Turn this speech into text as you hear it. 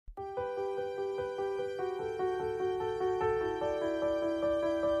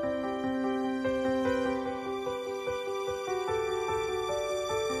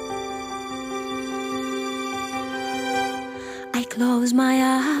close my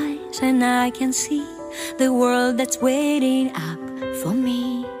eyes and I can see the world that's waiting up for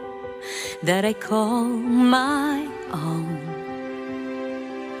me, that I call my own.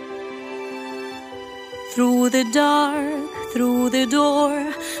 Through the dark, through the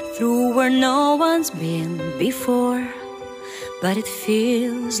door, through where no one's been before, but it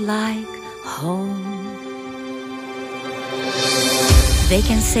feels like home. They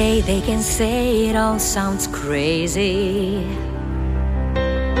can say it all sounds crazy.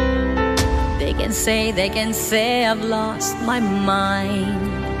 They can say I've lost my mind.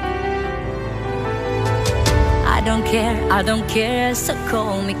 I don't care, so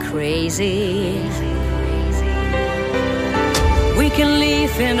call me crazy. We can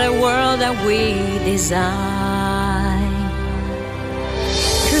live in the world that we design.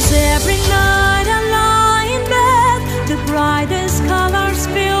 'Cause every night I lie in bed, the brightest colors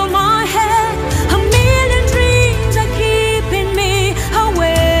fill my head. A million dreams are keeping me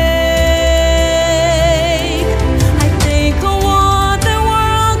awake. I think of what the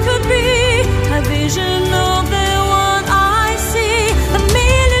world could be, a vision of the one I see. A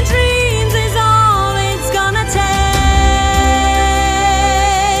million dreams is all it's gonna take.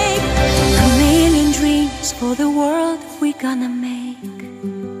 A million dreams for the world we're gonna make.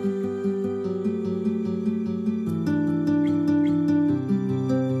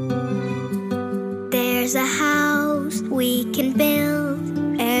 There's a house we can build.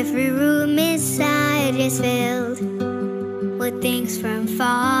 Every room inside is filled with things from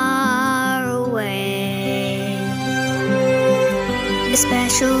far away. The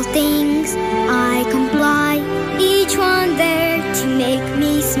special things I comply, each one there to make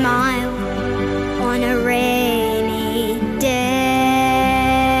me smile on a rainy day.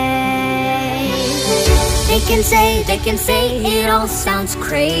 They can say it all sounds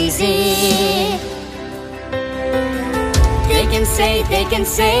crazy. They can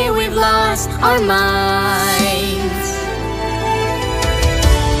say we've lost our minds.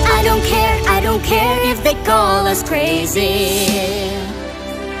 I don't care if they call us crazy.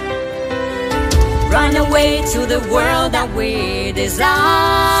 Run away to the world that we design.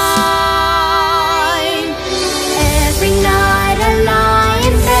 Every night I lie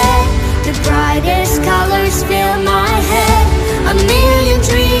in bed, the brightest colors fill my head. A million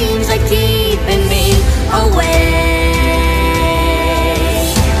dreams are keeping me awake.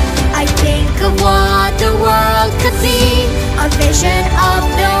 Of what the world could be, a vision of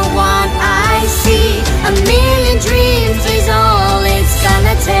the one I see. A million dreams is all it's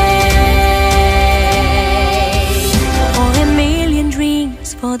gonna take. Oh, a million dreams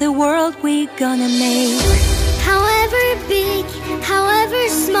for the world we're gonna make. However big, however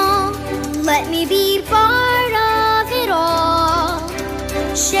small, let me be part of it all.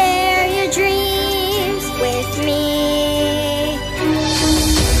 Share your dreams with me.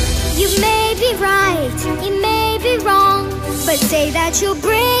 You may be right, you may be wrong, but say that you'll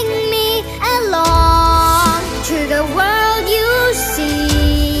bring me along to the world you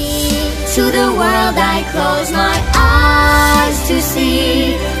see. To the world I close my eyes to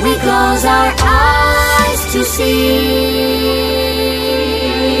see. We close our eyes to see.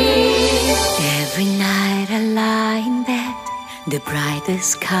 Every night I lie in bed, the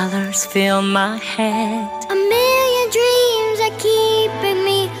brightest colors fill my head. A million dreams are keeping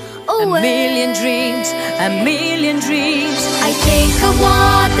me away. A million dreams, a million dreams. I think of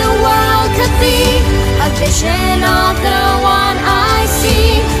what the world could be, a vision of the one I see.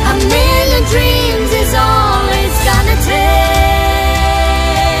 A million dreams is all it's gonna take.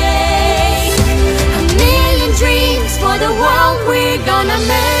 A million dreams for the world we're gonna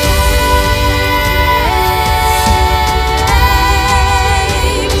make.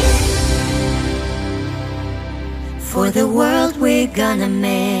 For the world we're gonna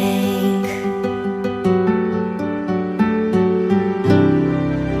make.